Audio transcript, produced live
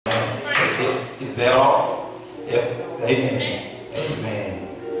Is that all? Yep. Amen. Amen.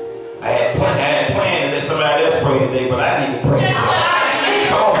 I had planned to let somebody else pray today, but I need to pray.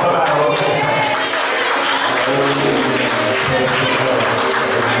 Come on, somebody else say something.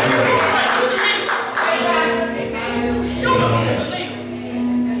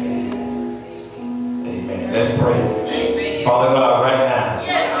 Amen. Let's pray. Father God, right now,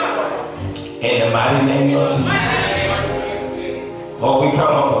 in the mighty name of Jesus, Lord, we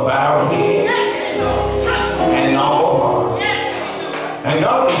come off a bowed head and an humble heart. And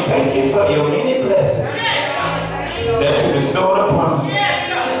God, we thank you for your many blessings that you bestowed upon us.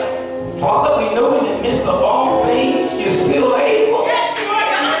 Father, we know in the midst of all things, you're still able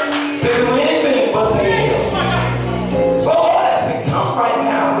to do anything but fail. So, Lord, as we come right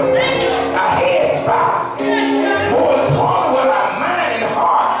now with our heads bowed, more important with our mind and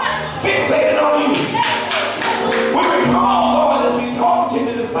heart fixated on you, we recall, Lord, as we talk to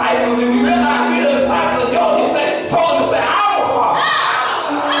the disciples and we realize we're the disciples, you told them to say, Our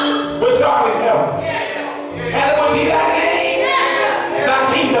Father, which art in heaven, hallowed be thy name,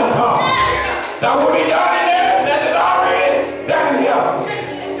 thy kingdom come. Now we're in